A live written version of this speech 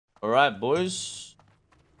Alright, boys.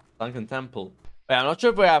 Sunken Temple. Wait, I'm not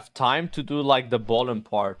sure if we have time to do like the bottom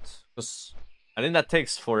part. Because I think that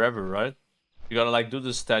takes forever, right? You gotta like do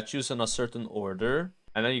the statues in a certain order.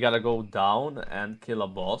 And then you gotta go down and kill a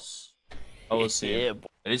boss. I will see. Yeah,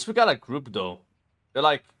 At least we got a group though. They're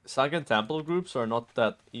like Sunken Temple groups are not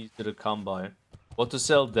that easy to come by. What to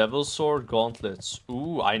sell? Devil Sword Gauntlets.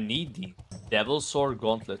 Ooh, I need the Devil Sword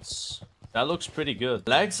Gauntlets. That looks pretty good.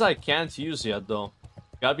 Legs I can't use yet though.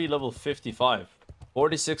 Gotta be level 55.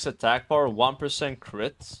 46 attack power, 1%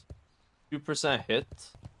 crit, 2% hit.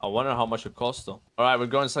 I wonder how much it costs though. Alright, we're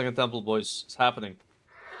going Sunken Temple, boys. It's happening.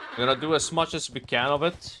 We're gonna do as much as we can of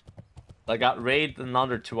it. I got raid in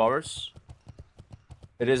under 2 hours.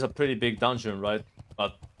 It is a pretty big dungeon, right?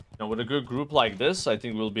 But you know, with a good group like this, I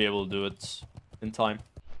think we'll be able to do it in time.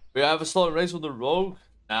 We have a slow race with the rogue?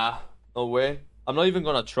 Nah, no way. I'm not even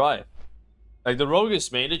gonna try. Like, the rogue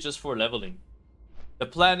is mainly just for leveling. The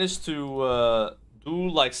plan is to do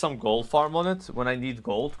like some gold farm on it when I need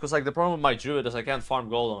gold. Because like the problem with my druid is I can't farm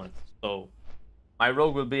gold on it. So my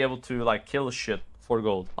rogue will be able to like kill shit for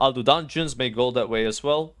gold. I'll do dungeons, make gold that way as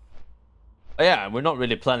well. But yeah, we're not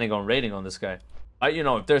really planning on raiding on this guy. You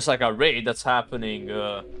know, if there's like a raid that's happening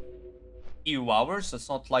few hours, it's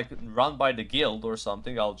not like run by the guild or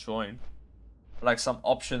something, I'll join. Like some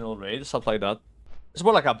optional raid, stuff like that. It's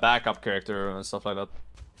more like a backup character and stuff like that.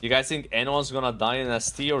 You guys think anyone's gonna die in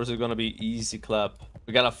ST or is it gonna be easy clap?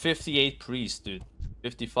 We got a 58 priest, dude.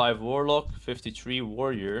 55 warlock, 53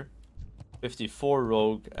 warrior, 54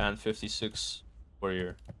 rogue, and 56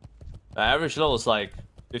 warrior. The average level is like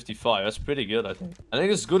 55. That's pretty good, I think. I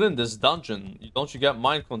think it's good in this dungeon. Don't you get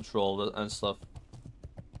mind control and stuff?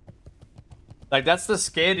 Like, that's the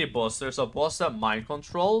scary boss. There's a boss that mind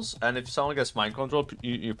controls, and if someone gets mind control,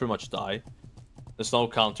 you pretty much die. There's no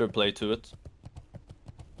counterplay to it.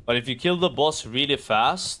 But if you kill the boss really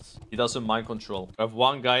fast, he doesn't mind control. I have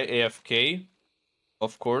one guy AFK.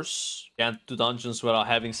 Of course. Can't do dungeons without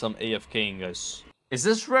having some AFKing, guys. Is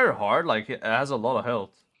this rare hard? Like, it has a lot of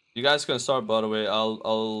health. You guys can start, by the way.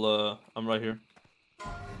 I'm right here.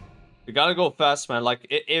 You gotta go fast, man. Like,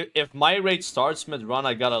 if my raid starts mid-run,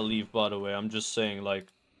 I gotta leave, by the way. I'm just saying, like,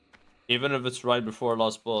 even if it's right before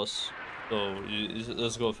last boss. So,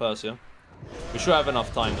 let's go fast, yeah? We should have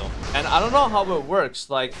enough time, though. And I don't know how it works.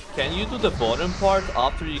 Like, can you do the bottom part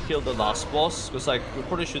after you kill the last boss? Because, like, we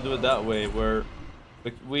probably should do it that way, where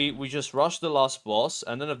we just rush the last boss,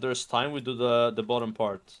 and then if there's time, we do the bottom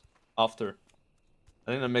part after.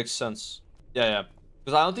 I think that makes sense. Yeah.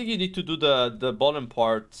 Because I don't think you need to do the bottom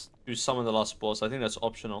part to summon the last boss. I think that's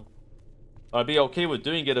optional. But I'd be okay with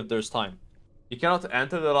doing it if there's time. You cannot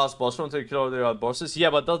enter the last boss room until you kill all the other bosses. Yeah,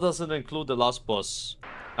 but that doesn't include the last boss.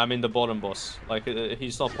 I mean the bottom boss. Like,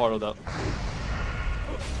 he's not part of that.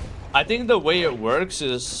 I think the way it works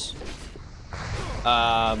is...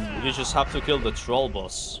 you just have to kill the troll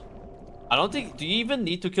boss. I don't think... Do you even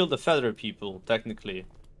need to kill the feather people, technically?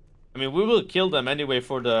 I mean, we will kill them anyway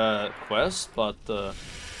for the quest, but...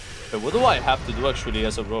 what do I have to do, actually,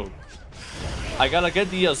 as a rogue? I gotta get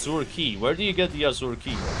the Azure Key. Where do you get the Azure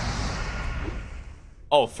Key?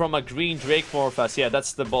 Oh, from a green Drake Morphas. Yeah,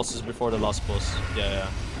 that's the bosses before the last boss. Yeah,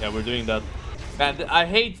 we're doing that. And I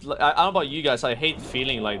hate... I don't know about you guys, I hate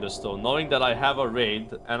feeling like this, though. Knowing that I have a raid,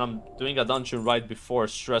 and I'm doing a dungeon right before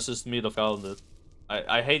stresses me the hell out of it.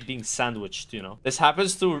 I hate being sandwiched, you know. This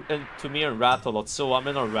happens to me and Rat a lot. So I'm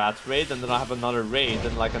in a Rat raid, and then I have another raid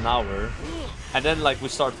in like an hour. And then like we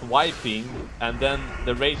start wiping, and then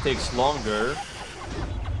the raid takes longer.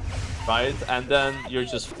 Right? And then you're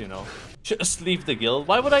just, you know, just leave the guild.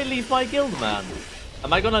 Why would I leave my guild, man?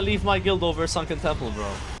 Am I gonna leave my guild over Sunken Temple, bro?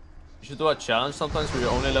 You should do a challenge sometimes where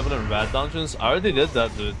you're only level in Rat dungeons. I already did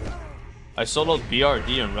that, dude. I soloed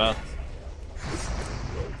BRD in Rat.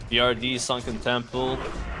 BRD, Sunken Temple.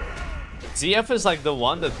 ZF is like the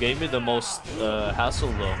one that gave me the most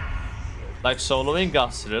hassle though. Like soloing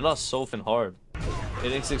Gasrilla so fucking hard.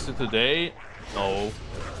 Hitting 60 today? No.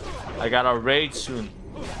 I got a raid soon.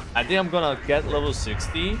 I think I'm gonna get level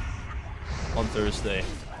 60 on Thursday.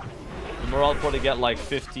 Tomorrow I'll probably get like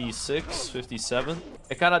 56, 57.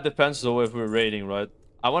 It kind of depends though if we're raiding, right?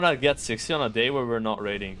 I want to get 60 on a day where we're not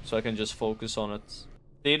raiding, so I can just focus on it.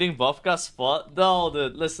 Dating Buffka spot? No,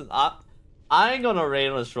 dude, listen, I ain't gonna raid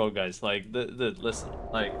on this rogue, guys. Like, dude, listen,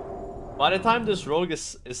 like, by the time this rogue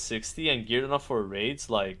is 60 and geared enough for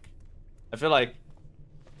raids, like, I feel like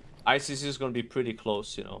ICC is gonna be pretty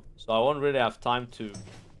close, you know. So I won't really have time to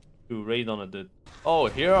raid on it, dude. Oh,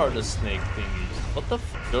 here are the snake thingies. What the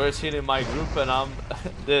f? Jory's hitting my group and I'm...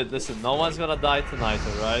 Dude, listen, no one's gonna die tonight,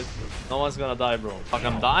 alright? No one's gonna die, bro. Fuck,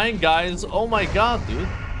 I'm dying, guys. Oh my god, dude.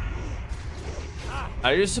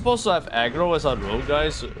 Are you supposed to have aggro as a rogue,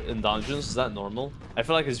 guys, in dungeons? Is that normal? I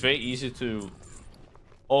feel like it's very easy to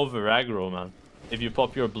over aggro, man. If you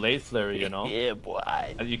pop your blade flare, you know? Yeah, boy.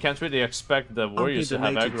 And you can't really expect the warriors to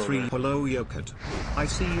have aggro. 3 Hello Yogurt. I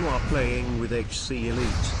see you are playing with HC Elite.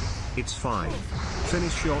 It's fine.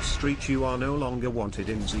 Finish your streak, you are no longer wanted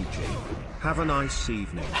in ZG. Have a nice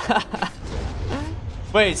evening.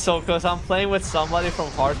 Wait, so because I'm playing with somebody from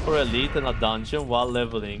Hardcore Elite in a dungeon while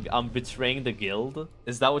leveling, I'm betraying the guild?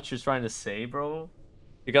 Is that what you're trying to say, bro?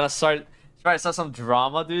 You're gonna start some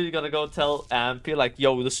drama, dude? You're gonna go tell Ampy, like,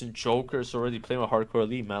 yo, listen, Joker's already playing with Hardcore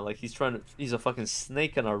Elite, man. Like, he's a fucking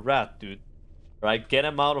snake and a rat, dude. Alright, get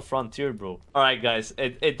him out of Frontier, bro. Alright, guys,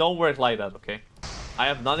 it don't work like that, okay? I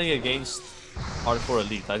have nothing against Hardcore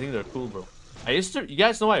Elite. I think they're cool, bro. You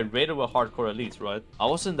guys know I raided with Hardcore Elite, right? I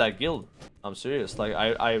was in that guild. I'm serious. Like,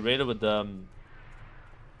 I raided with them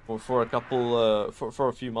for a couple, for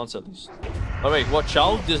a few months at least. But wait, watch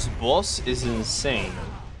out. This boss is insane.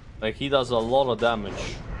 Like, he does a lot of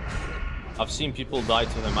damage. I've seen people die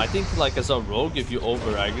to him. I think, like, as a rogue, if you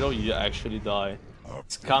over aggro, you actually die.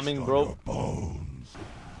 It's coming, bro.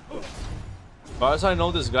 As far as I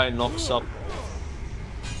know, this guy knocks up.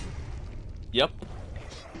 Yep.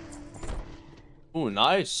 Ooh,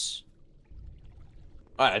 nice.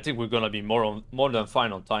 Alright, I think we're gonna be more than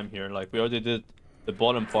fine on time here. Like, we already did the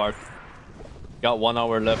bottom part. Got 1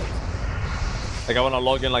 hour left. Like, I wanna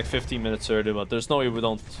log in like 15 minutes early, but there's no way we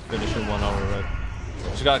don't finish in 1 hour, right?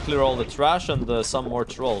 Just gotta clear all the trash and some more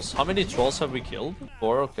trolls. How many trolls have we killed?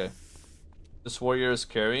 4? Okay. This warrior is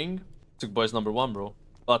carrying. Took boys #1, bro.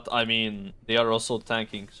 But, I mean, they are also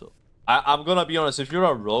tanking, so... I'm gonna be honest, if you're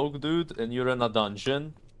a rogue, dude, and you're in a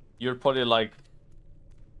dungeon, you're probably like...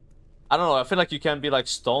 I don't know, I feel like you can be like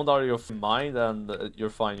stoned out of your mind and you're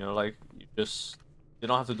fine, you know, like, you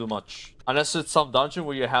don't have to do much. Unless it's some dungeon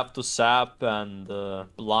where you have to sap and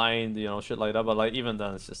blind, you know, shit like that, but like, even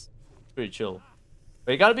then, it's just pretty chill.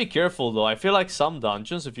 But you gotta be careful though, I feel like some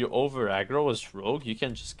dungeons, if you over aggro as rogue, you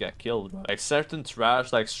can just get killed, bro. Like certain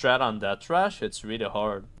trash, like Strat on that trash, it's really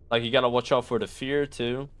hard. Like, you gotta watch out for the fear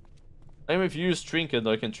too. I mean, if you use Trinket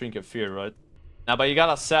though, you can Trinket fear, right? Now, but you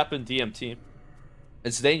gotta sap in DMT.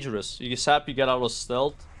 It's dangerous. You sap, you get out of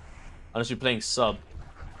stealth. Unless you're playing sub.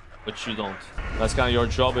 Which you don't. That's kind of your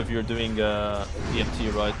job if you're doing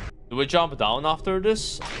DMT, right? Do we jump down after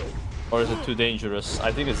this? Or is it too dangerous?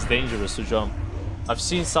 I think it's dangerous to jump. I've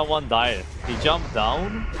seen someone die. He jumped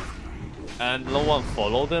down. And no one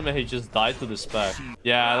followed him and he just died to the spec.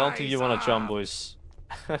 Yeah, I don't think you want to jump, boys.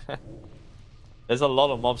 There's a lot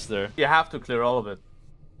of mobs there. You have to clear all of it.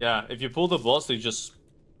 Yeah, if you pull the boss, you just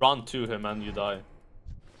run to him and you die.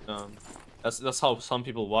 That's how some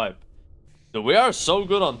people wipe. So we are so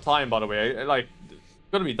good on time, by the way. Like,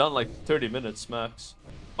 gonna be done like 30 minutes max.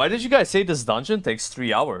 Why did you guys say this dungeon takes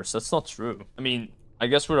 3 hours? That's not true. I mean, I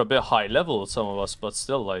guess we're a bit high level, some of us, but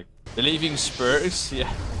still, like, believing Spurs,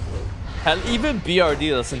 yeah. Hell, even BRD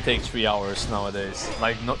doesn't take 3 hours nowadays.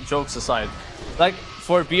 Like, no, jokes aside. Like,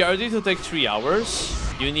 for BRD to take 3 hours,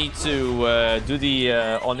 you need to do the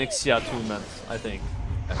Onyxia attunement, I think.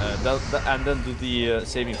 And then do the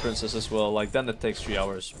Saving Princess as well. Like, then it takes 3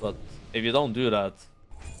 hours. But if you don't do that...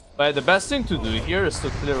 But the best thing to do here is to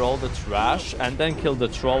clear all the trash and then kill the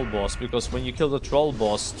troll boss. Because when you kill the troll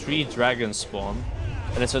boss, 3 dragons spawn.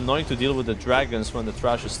 And it's annoying to deal with the dragons when the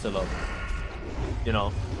trash is still up. You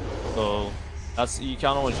know? So... you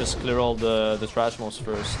can always just clear all the trash mobs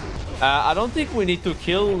first. I don't think we need to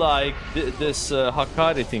kill, like, this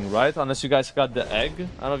Hakari thing, right? Unless you guys got the egg.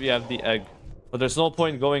 I don't know if you have the egg. But there's no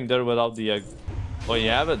point going there without the egg. Oh, you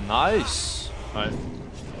have it? Nice! Alright.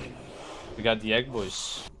 We got the egg,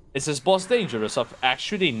 boys. Is this boss dangerous? I've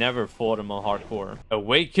actually never fought him on hardcore.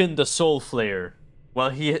 Awaken the Soul Flayer.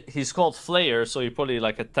 Well, he's called Flayer, so he probably,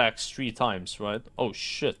 like, attacks 3 times, right? Oh,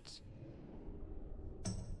 shit.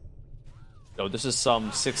 Yo, this is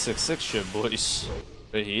some 666 shit, boys.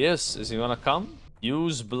 There he is. Is he gonna come?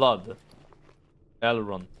 Use blood.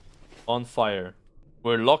 Elrond. On fire.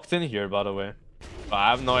 We're locked in here, by the way. I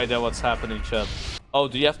have no idea what's happening, chat. Oh,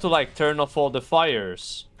 do you have to, like, turn off all the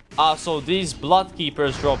fires? Ah, so these blood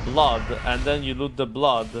keepers drop blood, and then you loot the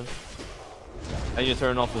blood, and you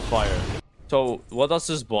turn off the fire. So, what does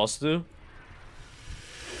this boss do?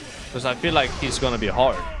 Because I feel like he's gonna be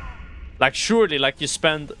hard. Like, surely, like, you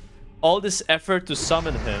spend all this effort to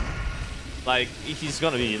summon him. Like, he's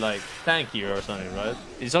gonna be, like, tankier or something, right?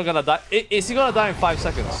 He's not gonna die. Is he gonna die in 5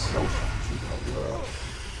 seconds?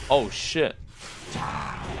 Oh, shit.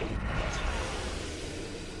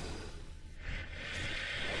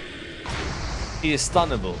 He is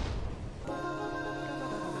stunnable.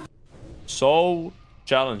 So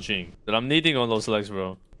challenging. But I'm needing on those legs,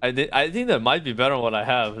 bro. I think that might be better than what I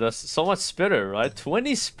have. There's so much spirit, right?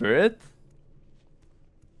 20 spirit?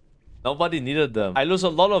 Nobody needed them. I lose a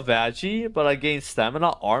lot of Agi, but I gain stamina,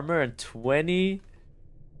 armor, and 20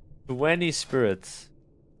 spirits.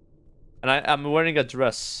 And I'm wearing a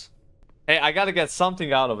dress. Hey, I gotta get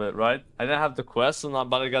something out of it, right? I didn't have the quest, and I'm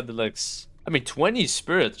about to get the legs. I mean, 20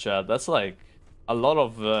 spirit, Chad. That's like a lot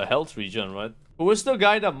of health regen, right? Who is the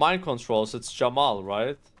guy that mind controls? It's Jamal,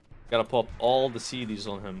 right? Gotta pop all the CDs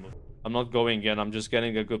on him. I'm not going in. I'm just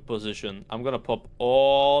getting a good position. I'm gonna pop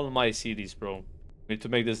all my CDs, bro. Need to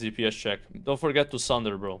make this DPS check. Don't forget to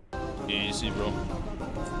Sunder, bro. Easy, bro.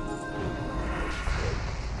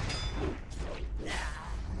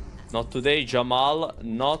 Not today, Jamal.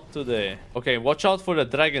 Not today. Okay, watch out for the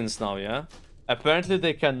dragons now, yeah? Apparently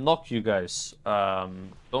they can knock you guys.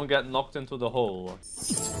 Don't get knocked into the hole.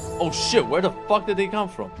 Oh shit, where the fuck did they come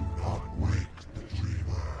from?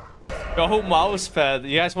 Yo, mousepad.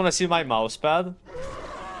 You guys want to see my mousepad?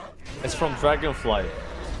 It's from Dragonfly.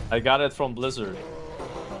 I got it from Blizzard.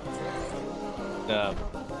 Yeah.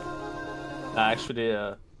 Actually,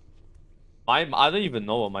 I don't even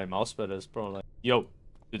know what my mousepad is, bro. Like, yo,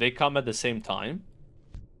 do they come at the same time?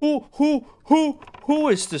 Who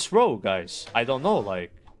is this rogue, guys? I don't know.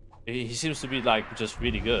 Like, he seems to be like just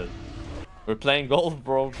really good. We're playing gold,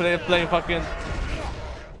 bro. Playing fucking.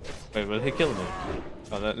 Wait, will he kill me?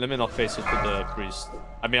 No, let me not face it to the priest.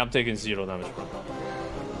 I mean, I'm taking 0 damage, bro.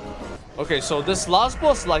 Okay, so this last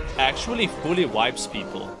boss like actually fully wipes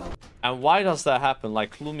people. And why does that happen?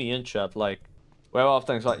 Like, clue me in, chat. Like, where are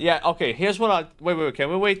things? Like, yeah, okay. Here's what I wait. Can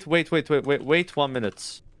we wait 1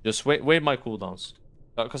 minute? Just wait my cooldowns.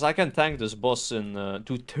 Because I can tank this boss in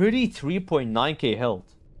to 33.9k health.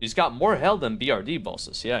 He's got more health than BRD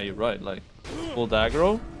bosses. Yeah, you're right. Like, full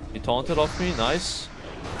aggro. He taunted off me. Nice.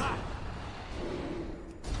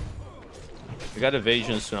 I got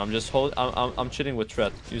evasion soon. I'm just I'm chilling with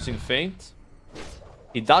threat. Using feint.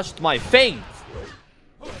 He dodged my feint.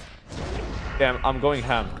 Okay, I'm going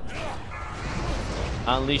ham.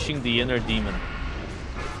 Unleashing the inner demon.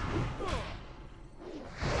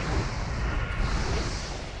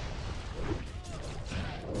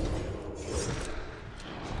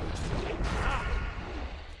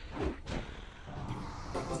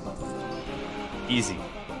 Easy.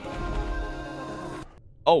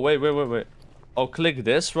 Oh, wait. Oh, click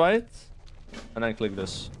this, right? And then click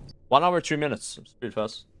this. 1 hour, 3 minutes. It's pretty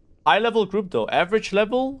fast. High level group though. Average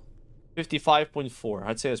level 55.4.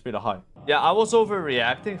 I'd say it's pretty high. Yeah, I was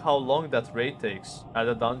overreacting how long that raid takes at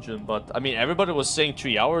a dungeon. But I mean, everybody was saying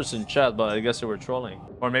 3 hours in chat, but I guess they were trolling.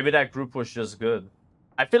 Or maybe that group was just good.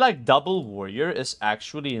 I feel like double warrior is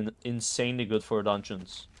actually insanely good for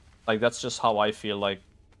dungeons. Like, that's just how I feel. Like,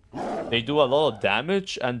 they do a lot of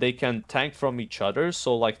damage and they can tank from each other.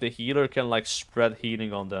 So like the healer can like spread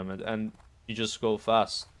healing on them and you just go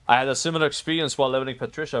fast. I had a similar experience while leveling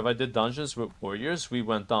Patricia. If I did dungeons with warriors, we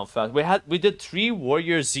went down fast. We did 3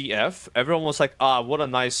 warrior ZF. Everyone was like, ah, what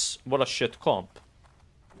a shit comp.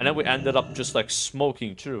 And then we ended up just like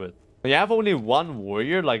smoking through it. When you have only 1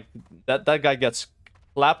 warrior, like that guy gets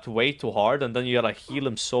clapped way too hard and then you gotta heal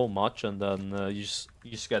him so much and then you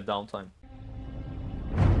just get downtime.